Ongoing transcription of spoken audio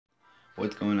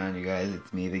What's going on, you guys?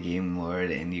 It's me, the Game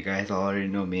Lord, and you guys already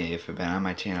know me if you've been on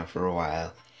my channel for a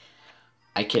while.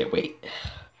 I can't wait.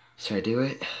 Should I do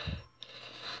it?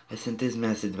 I sent this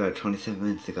message about 27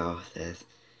 minutes ago. It says,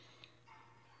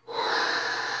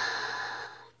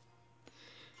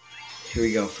 here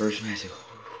we go, first message.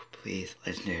 Please,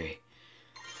 legendary.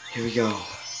 Here we go.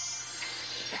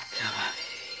 Come on,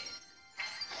 baby.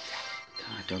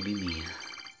 Come on, don't be mean.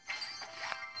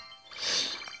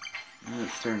 Oh,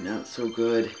 it's starting out so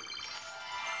good.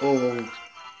 Oh,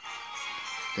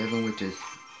 7 witches.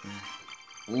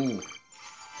 Ooh.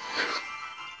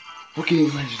 We're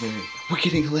getting legendary. We're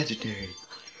getting legendary.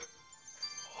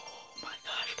 Oh my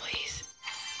gosh, please.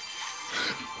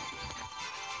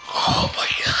 Oh my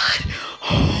god.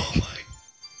 Oh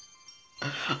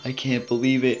my. I can't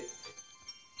believe it.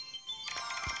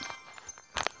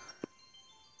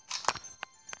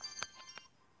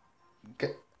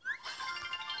 Okay.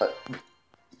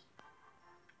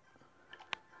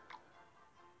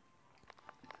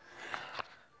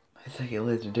 My second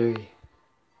legendary.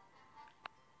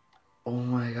 Oh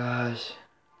my gosh.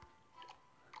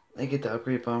 I get the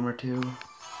upgrade bomber too.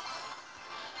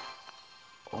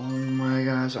 Oh my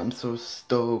gosh, I'm so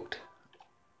stoked.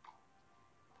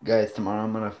 Guys, tomorrow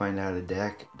I'm gonna find out a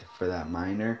deck for that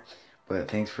miner. But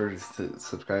thanks for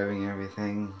subscribing and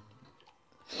everything.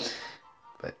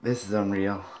 But this is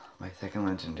unreal. My second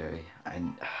legendary. I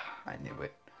knew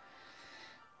it.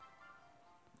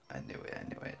 I knew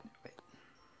it.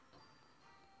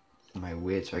 My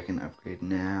witch I can upgrade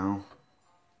now.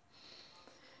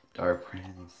 Dark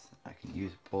Prince, I can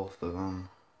use both of them.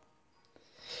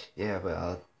 Yeah, but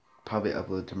I'll probably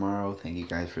upload tomorrow. Thank you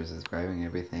guys for subscribing and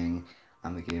everything.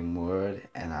 I'm the Game Lord,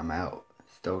 and I'm out.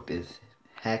 Stoked as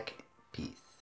heck. Peace.